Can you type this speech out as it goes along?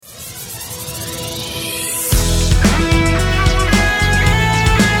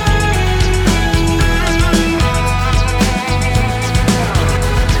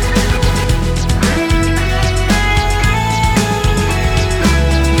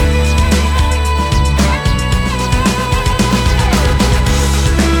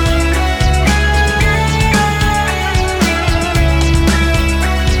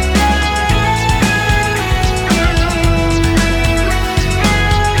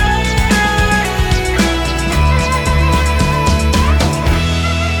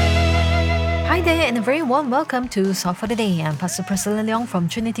warm welcome to Solve for the Day. I'm Pastor Priscilla Leong from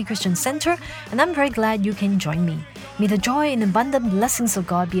Trinity Christian Center, and I'm very glad you can join me. May the joy and abundant blessings of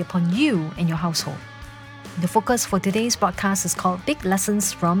God be upon you and your household. The focus for today's broadcast is called Big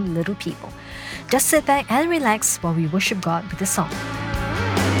Lessons from Little People. Just sit back and relax while we worship God with a song.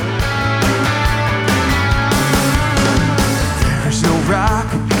 There is no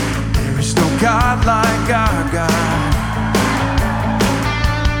rock, there is no God like our God.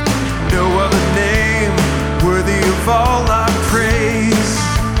 No other name worthy of all our praise.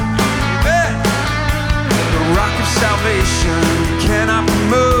 Hey! The rock of salvation cannot be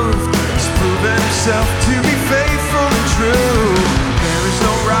moved. He's proven himself to be faithful and true. There is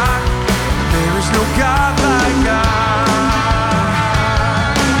no rock, there is no God like God.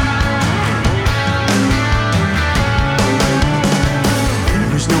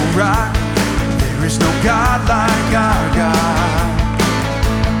 There is no rock, there is no God like our God.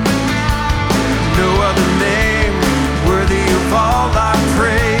 No other name worthy of all our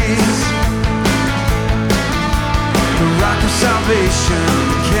praise. The rock of salvation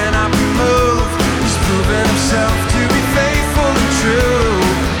cannot be moved. He's proven himself to be faithful and true.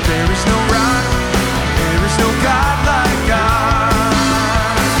 There is no rock, there is no God like God.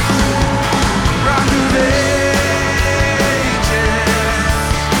 Rock of ages,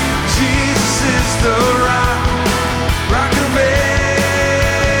 Jesus is the rock. Rock of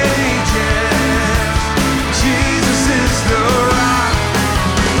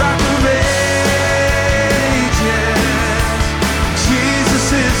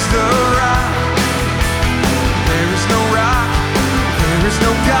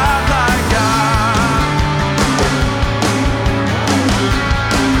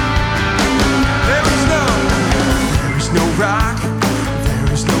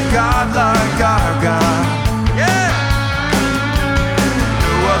God like our God. Yeah!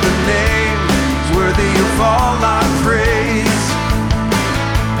 No other name is worthy of all our praise.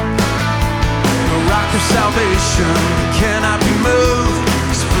 The rock of salvation cannot be moved.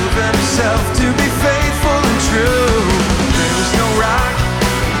 He's proven himself to be faithful and true. There is no rock,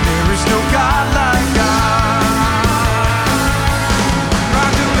 there is no God like God.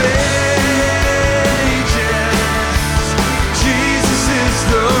 Rock of ages, Jesus is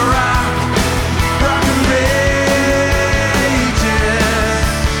the rock. Rock of ages,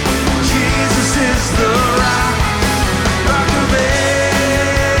 Jesus is the rock. Rock of ages,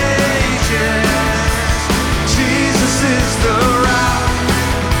 Jesus is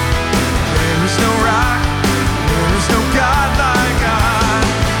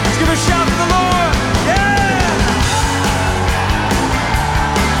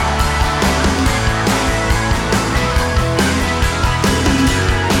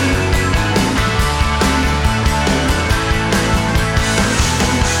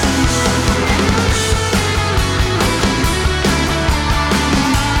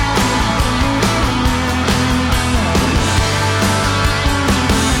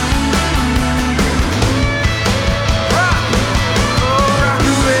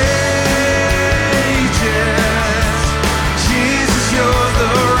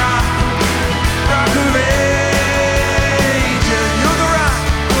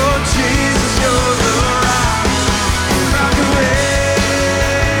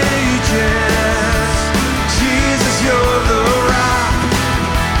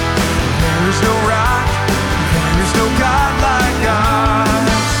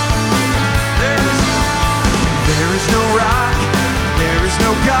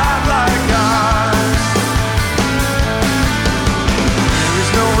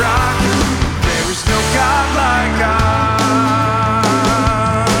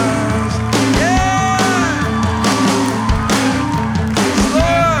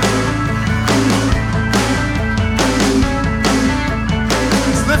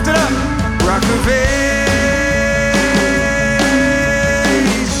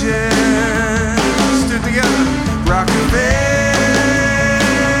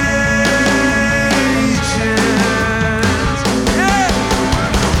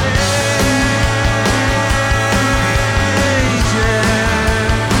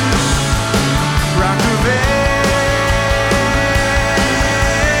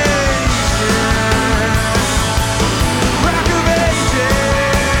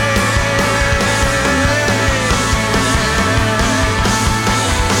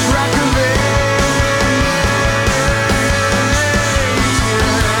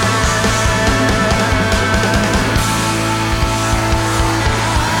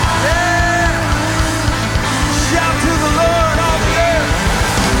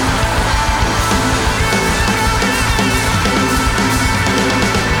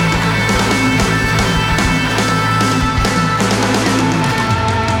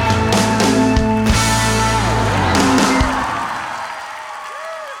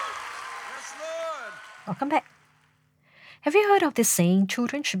Welcome back. Have you heard of this saying,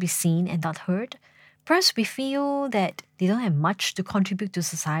 children should be seen and not heard? Perhaps we feel that they don't have much to contribute to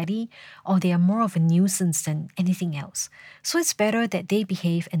society, or they are more of a nuisance than anything else. So it's better that they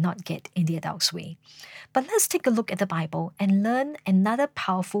behave and not get in the adult's way. But let's take a look at the Bible and learn another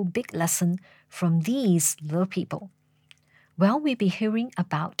powerful big lesson from these little people. Well, we'll be hearing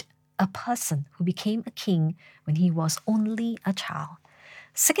about a person who became a king when he was only a child.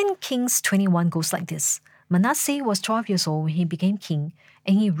 2 Kings 21 goes like this. Manasseh was 12 years old when he became king,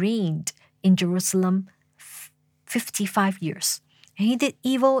 and he reigned in Jerusalem 55 years. And he did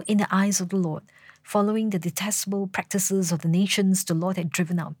evil in the eyes of the Lord, following the detestable practices of the nations the Lord had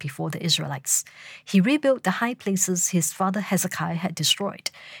driven out before the Israelites. He rebuilt the high places his father Hezekiah had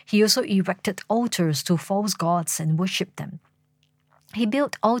destroyed. He also erected altars to false gods and worshipped them. He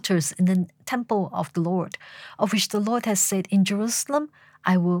built altars in the temple of the Lord, of which the Lord has said, in Jerusalem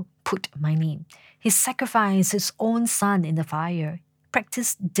I will put my name. He sacrificed his own son in the fire,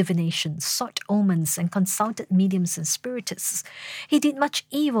 practiced divination, sought omens, and consulted mediums and spiritists. He did much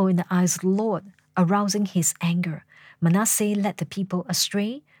evil in the eyes of the Lord, arousing his anger. Manasseh led the people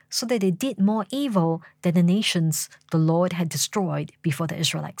astray, so that they did more evil than the nations the Lord had destroyed before the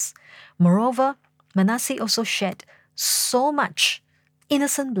Israelites. Moreover, Manasseh also shed so much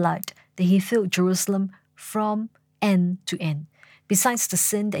innocent blood that he filled Jerusalem from end to end, besides the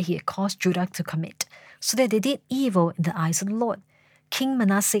sin that he had caused Judah to commit, so that they did evil in the eyes of the Lord. King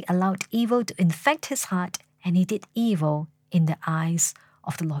Manasseh allowed evil to infect his heart, and he did evil in the eyes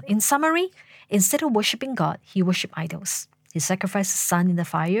of the Lord. In summary, instead of worshipping God, he worshipped idols. He sacrificed his son in the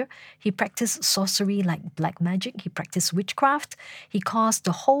fire. He practiced sorcery like black magic. He practiced witchcraft. He caused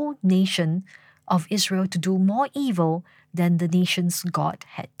the whole nation of Israel to do more evil than the nations God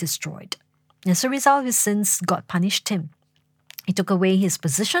had destroyed. As a result of his sins, God punished him. He took away his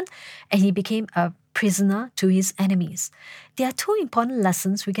position, and he became a prisoner to his enemies. There are two important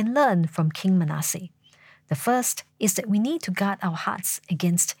lessons we can learn from King Manasseh. The first is that we need to guard our hearts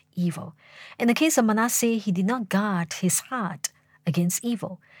against evil. In the case of Manasseh, he did not guard his heart against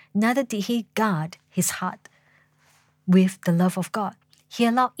evil. Neither did he guard his heart with the love of God. He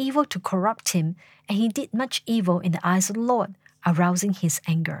allowed evil to corrupt him, and he did much evil in the eyes of the Lord, arousing his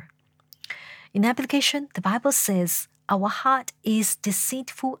anger. In application, the Bible says, our heart is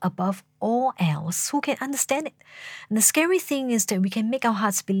deceitful above all else. Who can understand it? And the scary thing is that we can make our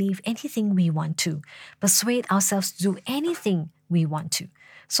hearts believe anything we want to, persuade ourselves to do anything we want to.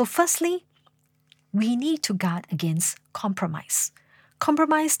 So firstly, we need to guard against compromise.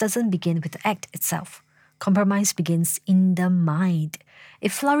 Compromise doesn't begin with the act itself. Compromise begins in the mind.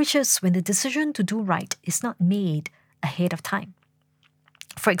 It flourishes when the decision to do right is not made ahead of time.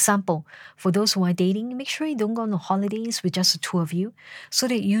 For example, for those who are dating, make sure you don't go on holidays with just the two of you, so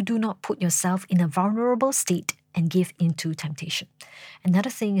that you do not put yourself in a vulnerable state and give into temptation. Another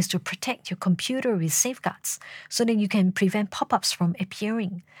thing is to protect your computer with safeguards, so that you can prevent pop-ups from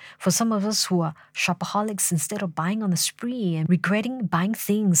appearing. For some of us who are shopaholics, instead of buying on a spree and regretting buying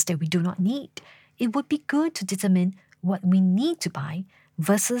things that we do not need, it would be good to determine what we need to buy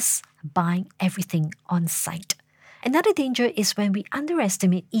versus buying everything on sight. Another danger is when we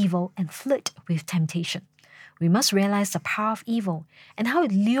underestimate evil and flirt with temptation. We must realize the power of evil and how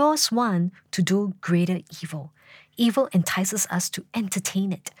it lures one to do greater evil. Evil entices us to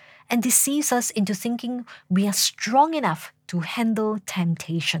entertain it and deceives us into thinking we are strong enough to handle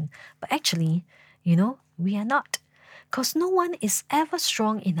temptation. But actually, we are not. Because no one is ever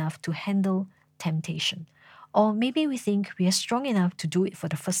strong enough to handle temptation. Or maybe we think we are strong enough to do it for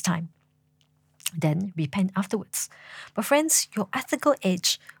the first time. Then repent afterwards. But friends, your ethical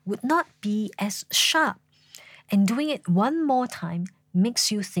edge would not be as sharp. And doing it one more time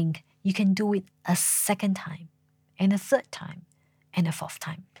makes you think you can do it a second time, and a third time, and a fourth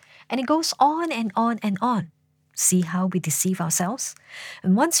time. And it goes on and on and on. See how we deceive ourselves?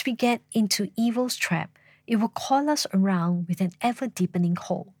 And once we get into evil's trap, it will call us around with an ever-deepening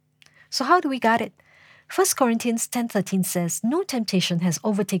hole. So how do we guard it? 1 Corinthians 10:13 says, no temptation has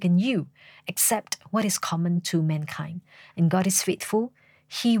overtaken you except what is common to mankind. And God is faithful.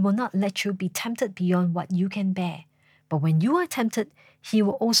 He will not let you be tempted beyond what you can bear. But when you are tempted, He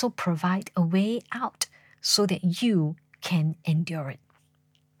will also provide a way out so that you can endure it.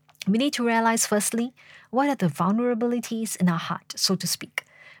 We need to realize, firstly, what are the vulnerabilities in our heart, so to speak.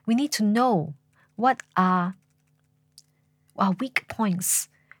 We need to know what are our weak points,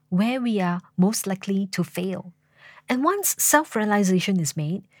 where we are most likely to fail. And once self-realization is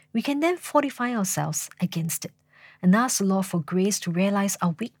made, we can then fortify ourselves against it and ask the Lord for grace to realize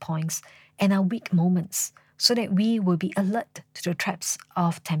our weak points and our weak moments so that we will be alert to the traps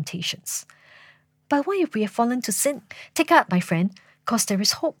of temptations. But what if we have fallen to sin? Take heart, my friend, because there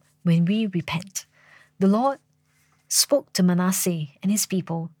is hope when we repent. The Lord spoke to Manasseh and his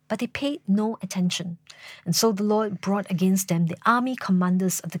people, but they paid no attention. And so the Lord brought against them the army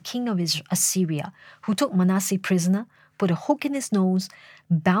commanders of the king of Assyria, who took Manasseh prisoner, put a hook in his nose,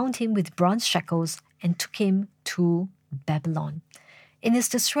 bound him with bronze shackles, and took him to Babylon. In his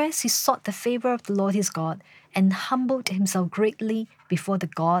distress, he sought the favor of the Lord his God and humbled himself greatly before the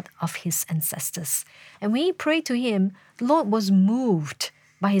God of his ancestors. And when he prayed to him, the Lord was moved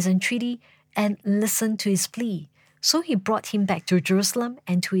by his entreaty and listened to his plea. So he brought him back to Jerusalem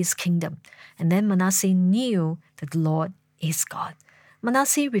and to his kingdom. And then Manasseh knew that the Lord is God.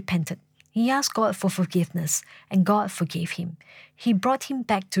 Manasseh repented. He asked God for forgiveness, and God forgave him. He brought him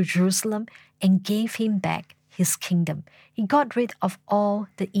back to Jerusalem and gave him back his kingdom. He got rid of all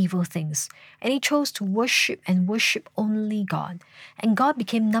the evil things, and he chose to worship and worship only God. And God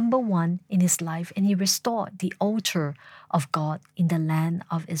became number one in his life, and he restored the altar of God in the land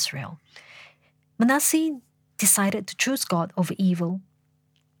of Israel. Manasseh decided to choose God over evil,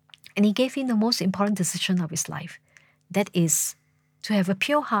 and he gave him the most important decision of his life. That is, to have a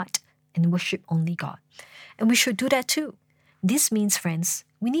pure heart and worship only God. And we should do that too. This means, friends,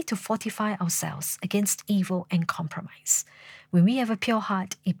 we need to fortify ourselves against evil and compromise. When we have a pure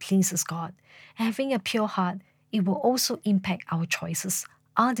heart, it pleases God. And having a pure heart, it will also impact our choices,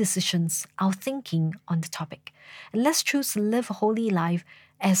 our decisions, our thinking on the topic. And let's choose to live a holy life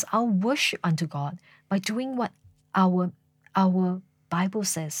as our worship unto God by doing what our Bible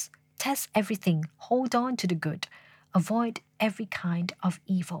says. Test everything, hold on to the good, avoid every kind of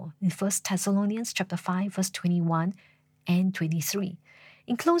evil. In 1 Thessalonians chapter 5, verse 21 and 23.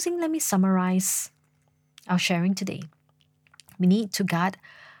 In closing, let me summarize our sharing today. We need to guard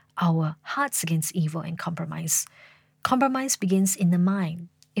our hearts against evil and compromise. Compromise begins in the mind.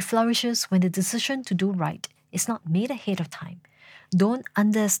 It flourishes when the decision to do right is not made ahead of time. Don't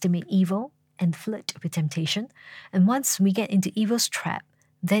underestimate evil and flirt with temptation. And once we get into evil's trap,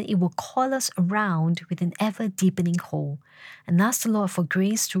 then it will coil us around with an ever-deepening hole. And ask the Lord for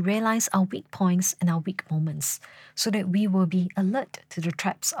grace to realize our weak points and our weak moments, so that we will be alert to the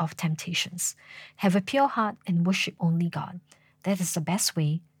traps of temptations. Have a pure heart and worship only God. That is the best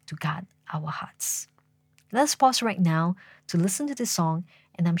way to guard our hearts. Let's pause right now to listen to this song,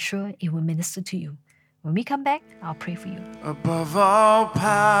 and I'm sure it will minister to you. When we come back, I'll pray for you. Above all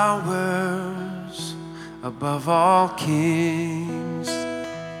powers, above all kings,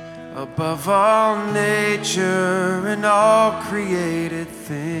 above all nature and all created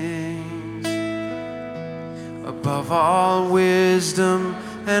things, above all wisdom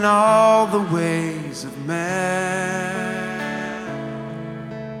and all the ways of man,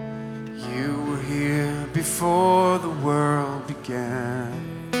 you were here before the world began.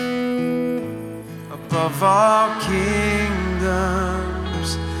 Above all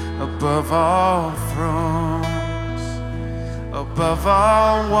kingdoms, above all thrones, above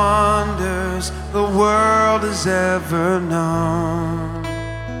all wonders the world has ever known,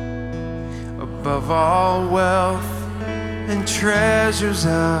 above all wealth and treasures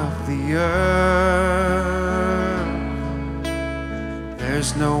of the earth,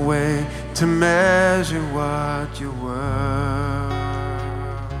 there's no way to measure what you're worth.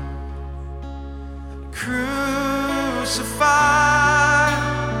 Crucified,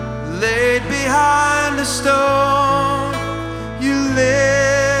 laid behind a stone, you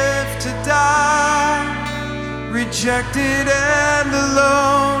live to die, rejected and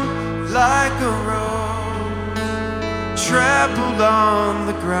alone, like a rose trampled on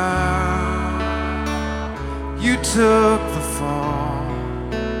the ground. You took the fall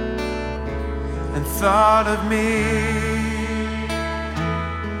and thought of me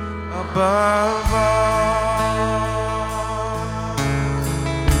above all.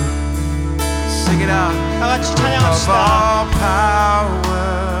 Sing it out. 다같이 Above 찬양합시다. all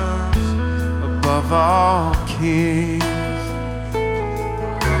powers, above all kings,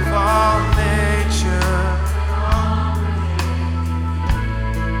 above all nature,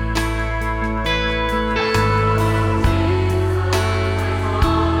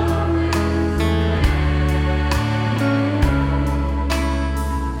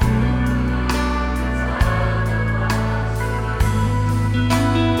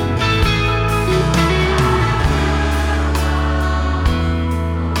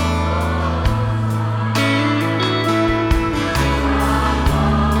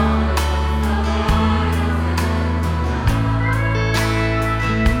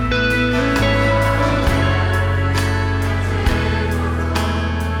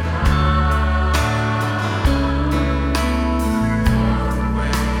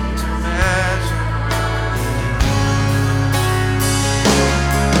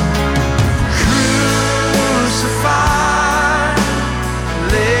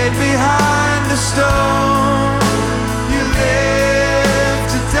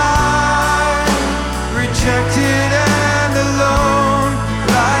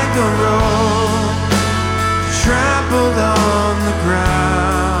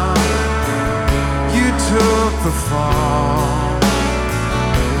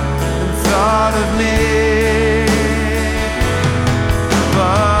 thought of me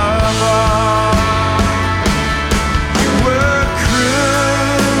above all. You were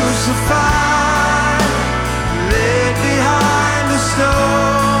crucified, laid behind the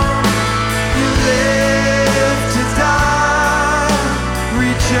stone. You lived to die,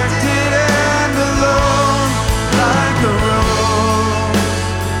 rejected and alone, like a rose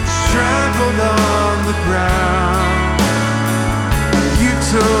trampled on the ground. You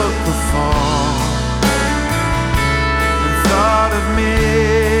took the fall and thought of me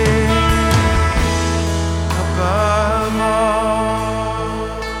above all.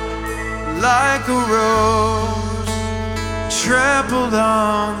 Like a rose trampled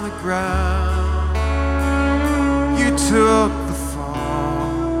on the ground, you took the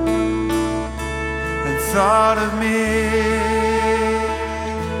fall and thought of me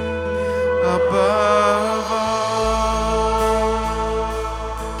above all.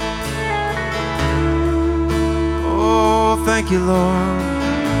 Oh, thank you, Lord.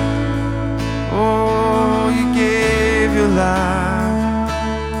 Oh, you gave your life.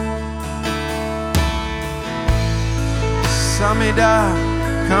 Samida,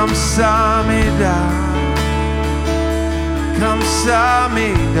 come Samida, come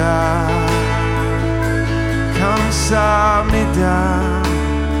Samida, come Samida.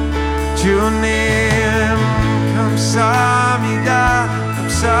 Junim, come Samida, come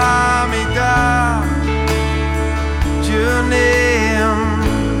Samida. Junim,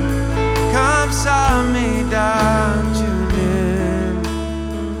 come Samida, Junim.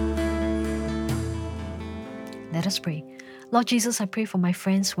 Let us pray. Lord Jesus, I pray for my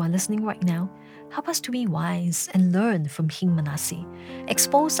friends who are listening right now. Help us to be wise and learn from King Manasseh.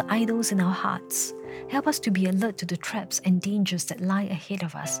 Expose the idols in our hearts. Help us to be alert to the traps and dangers that lie ahead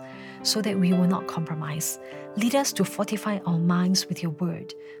of us, so that we will not compromise. Lead us to fortify our minds with your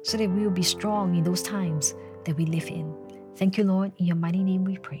word, so that we will be strong in those times that we live in. Thank you, Lord. In your mighty name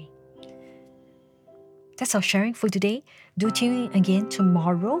we pray. That's our sharing for today. Do tune in again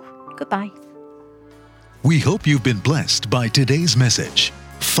tomorrow. Goodbye. We hope you've been blessed by today's message.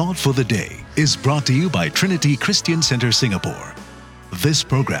 Thought for the Day is brought to you by Trinity Christian Center, Singapore. This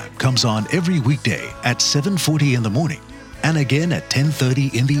program comes on every weekday at 7:40 in the morning and again at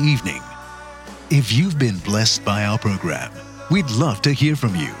 10:30 in the evening. If you've been blessed by our program, we'd love to hear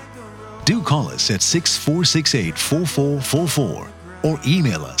from you. Do call us at 6468-4444 or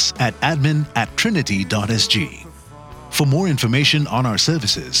email us at admin@trinity.sg. For more information on our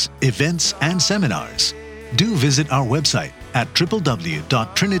services, events, and seminars, do visit our website at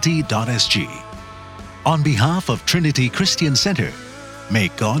www.trinity.sg. On behalf of Trinity Christian Center, may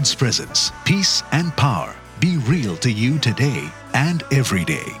God's presence, peace, and power be real to you today and every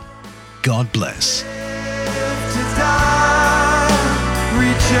day. God bless. To die,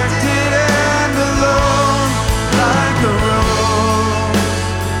 rejected and alone, like a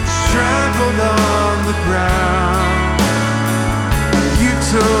rose trampled on the ground. You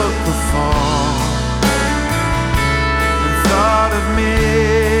took the fall and thought of me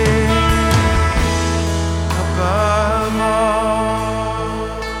above all.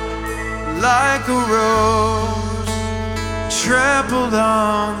 Like a rose trampled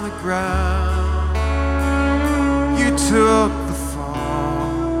on the ground, you took the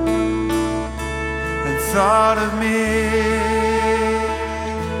fall and thought of me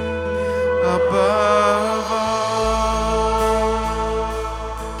above all.